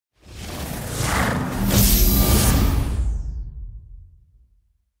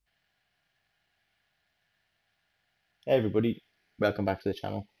Hey everybody, welcome back to the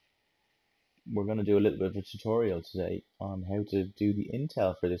channel. We're going to do a little bit of a tutorial today on how to do the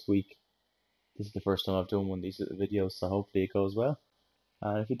intel for this week. This is the first time I've done one of these little videos, so hopefully it goes well.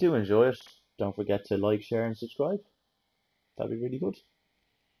 And if you do enjoy it, don't forget to like, share and subscribe. That'd be really good.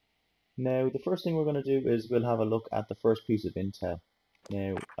 Now the first thing we're going to do is we'll have a look at the first piece of intel.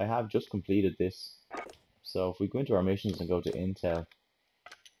 Now I have just completed this, so if we go into our missions and go to intel,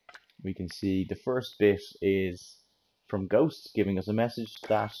 we can see the first bit is from Ghost giving us a message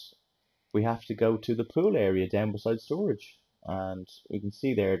that we have to go to the pool area down beside storage, and we can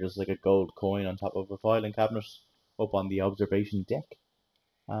see there's like a gold coin on top of a filing cabinet up on the observation deck,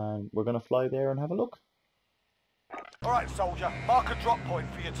 and we're going to fly there and have a look. Alright soldier, mark a drop point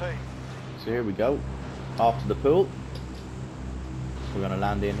for your team. So here we go, off to the pool. We're going to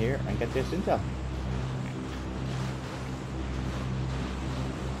land in here and get this intel.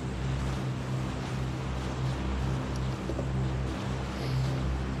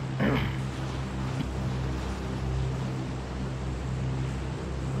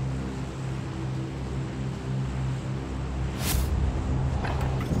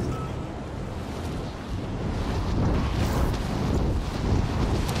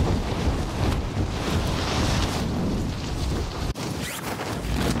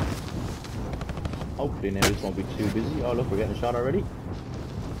 Hopefully now this won't be too busy. Oh look, we're getting a shot already.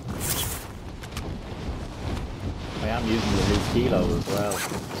 I am using the new kilo as well.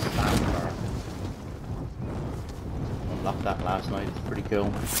 Sandbar. Unlocked that last night, it's pretty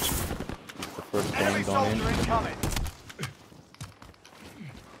cool. The first time going in.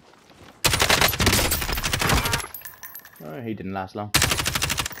 Oh, he didn't last long.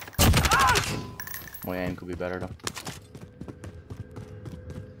 My aim could be better though.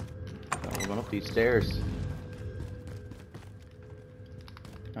 We're going up these stairs.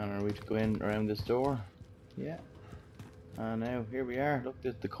 And are we to go in around this door? Yeah. And now here we are. Look,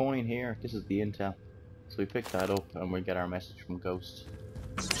 there's the coin here. This is the intel. So we pick that up and we get our message from Ghost.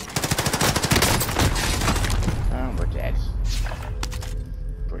 And we're dead.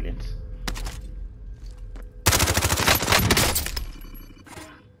 Brilliant.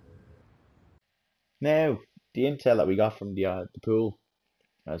 Now, the intel that we got from the pool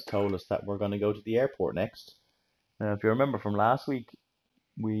has told us that we're going to go to the airport next. Now, if you remember from last week,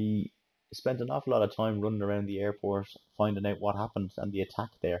 we spent an awful lot of time running around the airport finding out what happened and the attack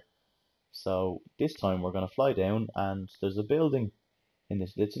there. So this time we're going to fly down, and there's a building in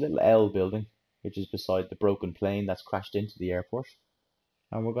this. It's a little L building, which is beside the broken plane that's crashed into the airport.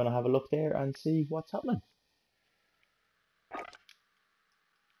 And we're going to have a look there and see what's happening.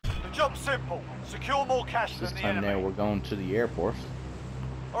 The job's simple. Secure more cash than the enemy. This time now we're going to the airport.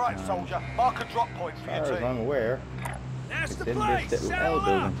 Alright soldier, mark a drop point for your team. As far as I'm aware, it's in this little L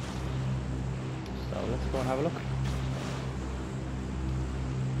building. So let's go and have a look.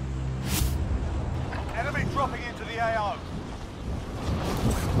 Enemy dropping into the AO.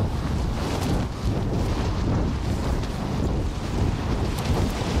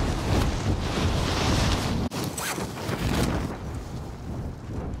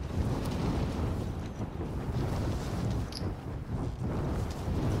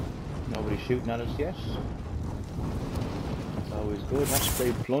 Nobody's shooting at us yet. That's always good. Have to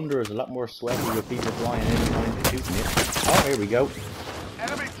play Plunder is a lot more sweaty with people flying in behind you shooting you. Oh, here we go.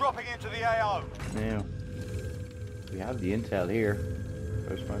 Enemy dropping into the AO. Now, we have the intel here.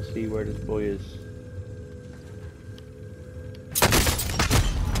 I just want to see where this boy is.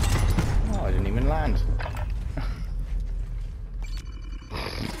 Oh, I didn't even land.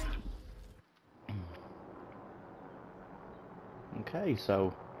 Okay,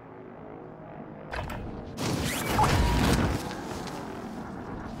 so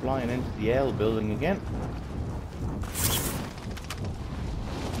flying into the L building again.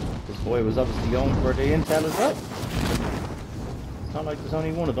 This boy was obviously going for the intel as well. It's not like there's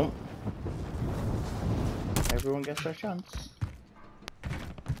only one of them. Everyone gets their chance.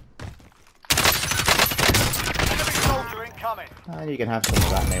 Enemy soldier incoming. And you can have some of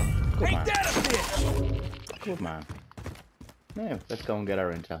that now. Good man. Good man. Now, let's go and get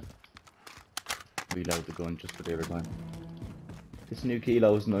our intel. Reload the gun just for the other time. This new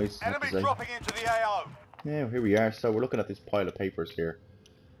kilo is nice. Enemy dropping into the AO. Now, here we are. So we're looking at this pile of papers here.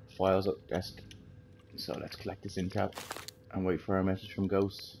 Files up the desk. So let's collect this intel and wait for our message from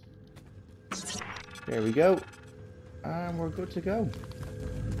Ghost. There we go. And we're good to go.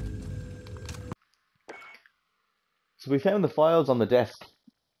 So we found the files on the desk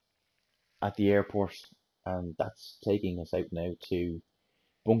at the airport, and that's taking us out now to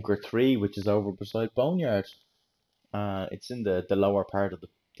Bunker 3, which is over beside Boneyard. It's in the lower part of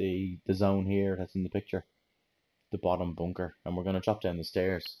the zone here that's in the picture. the bottom bunker, and we're going to drop down the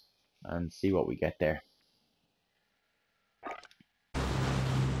stairs and see what we get there.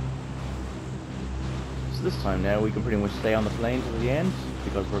 So this time now we can pretty much stay on the plane to the end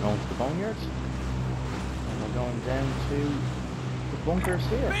because we're going to the boneyard. And we're going down to the bunkers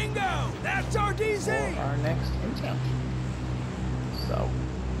here. Bingo! That's our DZ! For our next intel. So,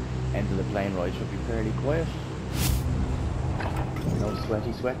 end of the plane ride should be fairly quiet. No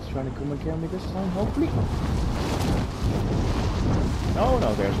sweaty sweats trying to come and kill me this time, hopefully. Oh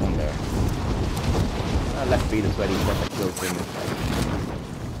no, there's one there. Let's be the sweaty sweat that kills him this time.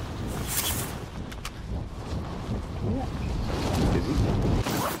 Yeah, busy.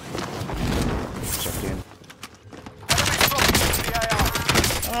 Check in.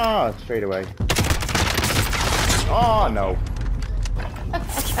 Ah, straight away. Oh no.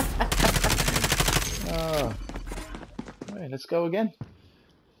 Oh. Alright, let's go again.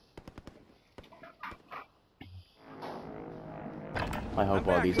 I hope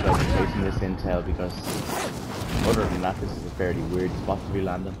all these guys are chasing this intel because other than that, this is a fairly weird spot to be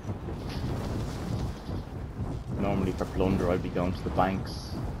landing. Normally for plunder I'd be going to the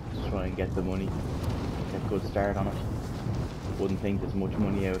banks to try and get the money, get a good start on it. Wouldn't think there's much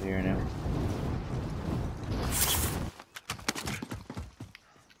money out here now.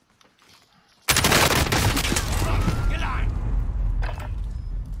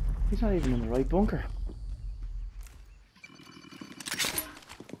 He's not even in the right bunker.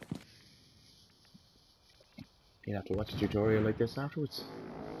 You'll have to watch a tutorial like this afterwards.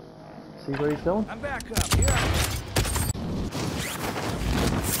 See where he's going? I'm back up here.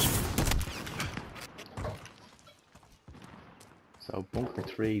 So bunker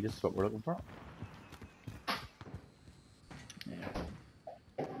 3, this is what we're looking for.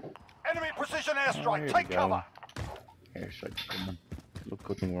 Yeah. Enemy precision airstrike. There Take we go. cover. Airstrike's coming. Look,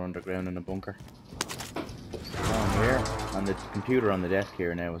 good thing we're underground in a bunker. Down here, and the computer on the desk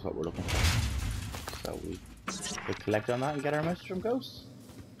here now is what we're looking for. So we click collect on that and get our message from Ghost.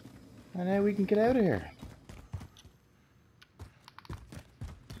 And now we can get out of here.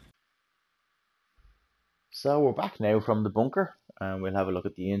 So we're back now from the bunker, and we'll have a look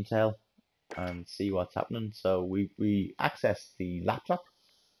at the intel and see what's happening. So we access the laptop.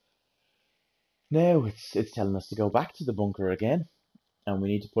 Now it's telling us to go back to the bunker again, and we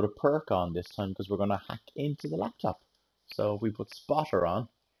need to put a perk on this time because we're going to hack into the laptop. So if we put spotter on,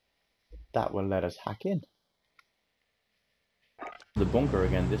 that will let us hack in the bunker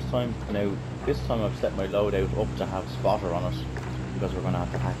again this time. Now this time I've set my loadout up to have spotter on it because we're going to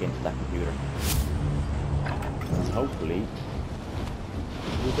have to hack into that computer. And hopefully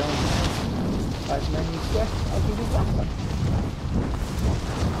we don't have as many sweat as we did last time.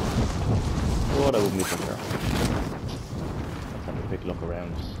 What I wouldn't be sure. Let's have a quick look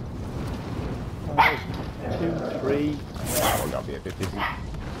around. 2, 3. Oh, we're gonna be a bit busy. So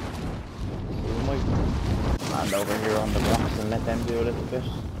we might land over here on the rocks and let them do a little bit.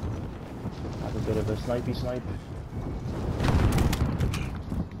 Have a bit of a snipey snipe.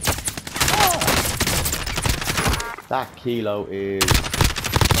 That kilo is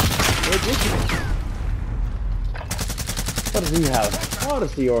ridiculous. What does he have? Oh, the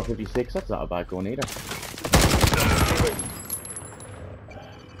CR56. That's not a bad gun either.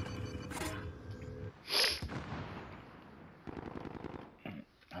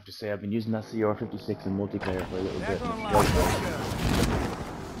 I have to say, I've been using that CR56 in multiplayer for a little bit.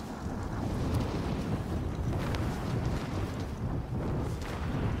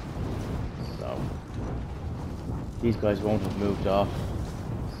 So, these guys won't have moved off.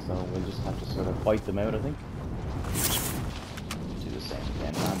 So we'll just have to sort of fight them out, I think. Do the same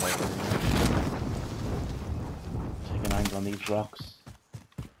again, land over here. Take an angle on these rocks.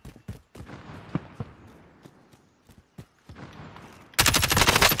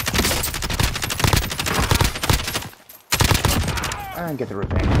 And get the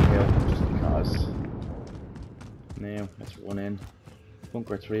revenge kill, just because. Now, let's run in.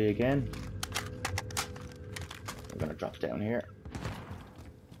 Bunker 3 again. We're gonna drop down here.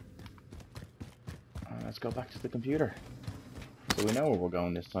 Let's go back to the computer. So we know where we're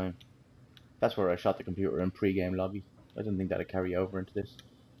going this time. That's where I shot the computer in pre-game lobby. I didn't think that'd carry over into this.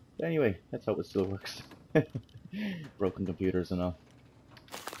 But anyway, let's hope it still works. Broken computers and all.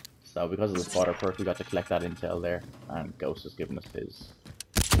 So because of the spotter perk, we got to collect that intel there. And Ghost has given us his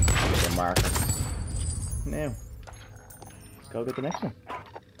little marker. Now, let's go get the next one.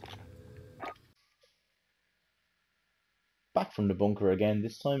 Back from the bunker again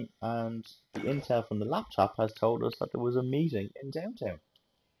this time, and the intel from the laptop has told us that there was a meeting in downtown.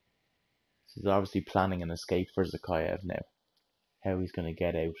 So he's obviously planning an escape for Zakhaev now. How he's going to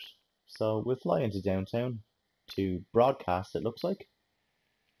get out. So we'll fly into downtown, to broadcast, it looks like,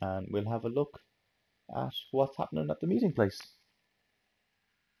 and we'll have a look at what's happening at the meeting place.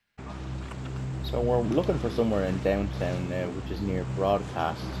 So we're looking for somewhere in downtown now, which is near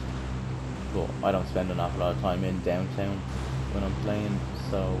broadcast. But I don't spend an awful lot of time in downtown when I'm playing,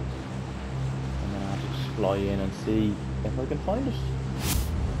 so I'm gonna have to just fly in and see if I can find it.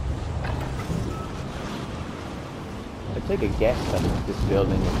 I take a guess that it's this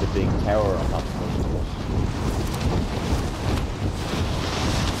building with the big tower on top of it.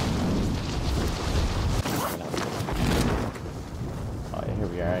 Oh, here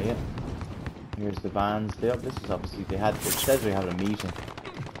we are, yeah. Here's the vans. This is obviously, it says we have a meeting.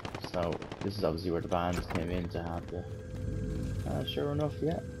 So this is obviously where the vans came in to have the... sure enough,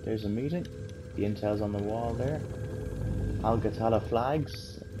 yeah, there's a meeting. The intel's on the wall there. Alcatala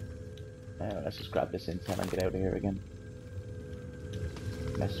flags. Let's just grab this intel and get out of here again.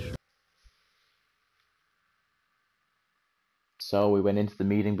 Message. So we went into the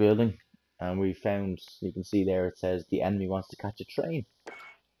meeting building and we found, you can see there it says the enemy wants to catch a train.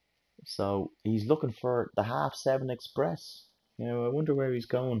 So he's looking for the 7:30 express. You know, I wonder where he's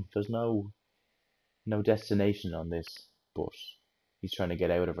going. There's no destination on this, but he's trying to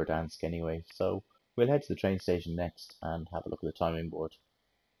get out of Verdansk anyway. So we'll head to the train station next and have a look at the timing board,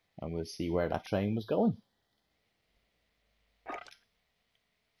 and we'll see where that train was going.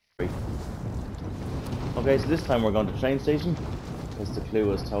 Okay, so this time we're going to the train station because the clue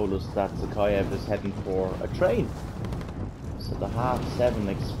has told us that Zakhaev is heading for a train. So the 7:30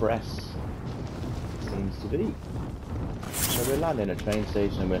 express seems to be. So we'll land in a train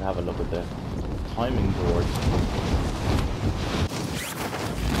station and we'll have a look at the timing board.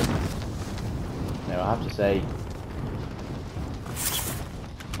 Now I have to say,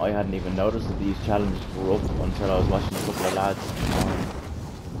 I hadn't even noticed that these challenges were up until I was watching a couple of lads on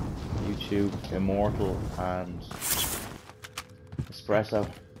YouTube, Immortal and Espresso.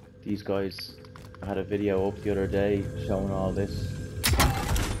 These guys had a video up the other day showing all this.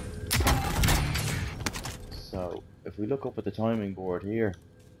 So if we look up at the timing board here,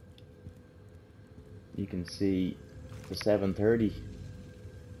 you can see the 7:30,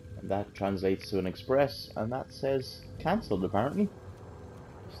 and that translates to an express, and that says cancelled apparently.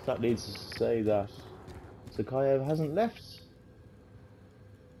 So that leads us to say that Zakhaev hasn't left.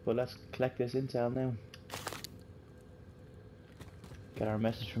 But let's collect this intel now. Get our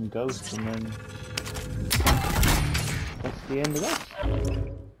message from Ghost, and then that's the end of that.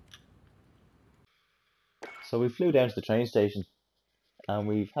 So we flew down to the train station and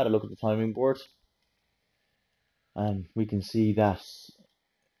we've had a look at the timing board, and we can see that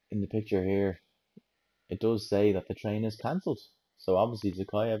in the picture here it does say that the train is cancelled. So obviously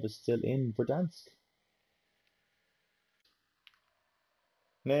Zakhaev is still in Verdansk.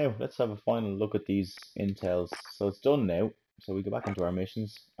 Now let's have a final look at these intels. So it's done now, so we go back into our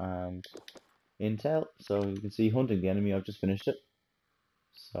missions and intel. So you can see hunting the enemy. I've just finished it,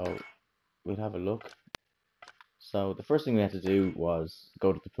 so we'll have a look. So the first thing we had to do was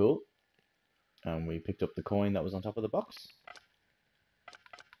go to the pool, and we picked up the coin that was on top of the box.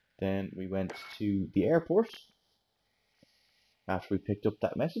 Then we went to the airport after we picked up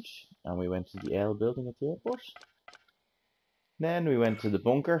that message, and we went to the L building at the airport. Then we went to the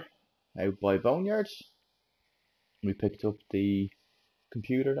bunker out by Boneyard. We picked up the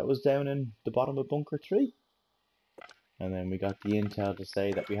computer that was down in the bottom of bunker 3. And then we got the intel to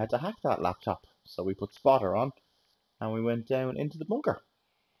say that we had to hack that laptop. So we put spotter on and we went down into the bunker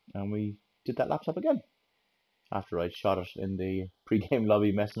and we did that laptop again after I shot it in the pre-game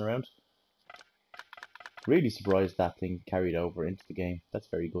lobby messing around. Really surprised that thing carried over into the game. That's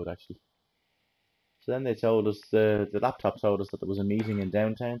very good actually. So then they told us, the laptop told us that there was a meeting in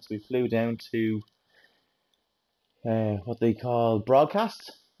downtown, so we flew down to what they call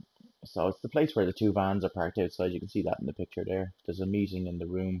broadcast. So it's the place where the 2 vans are parked outside. You can see that in the picture there. There's a meeting in the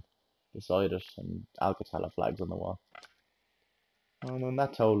room beside it and Alcatala flags on the wall. And then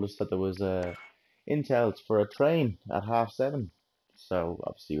that told us that there was intel for a train at 7:30. So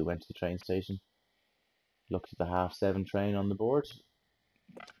obviously we went to the train station, looked at the 7:30 train on the board.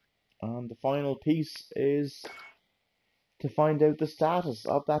 And the final piece is to find out the status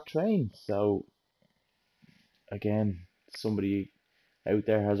of that train. So again, somebody out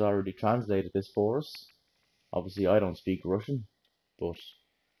there has already translated this for us. Obviously I don't speak Russian, but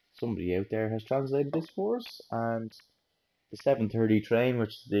somebody out there has translated this for us, and the 7:30 train,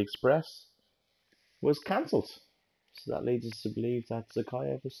 which is the express, was cancelled. So that leads us to believe that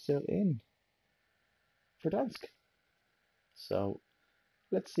Zakhaev is still in Verdansk. So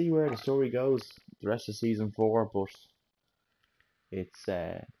let's see where the story goes the rest of season 4, but it's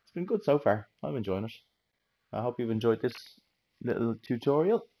been good so far. I'm enjoying it. I hope you've enjoyed this little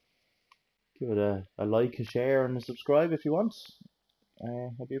tutorial. Give it a like, a share, and a subscribe if you want.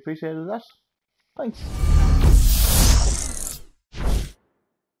 Hope you appreciated that. Thanks.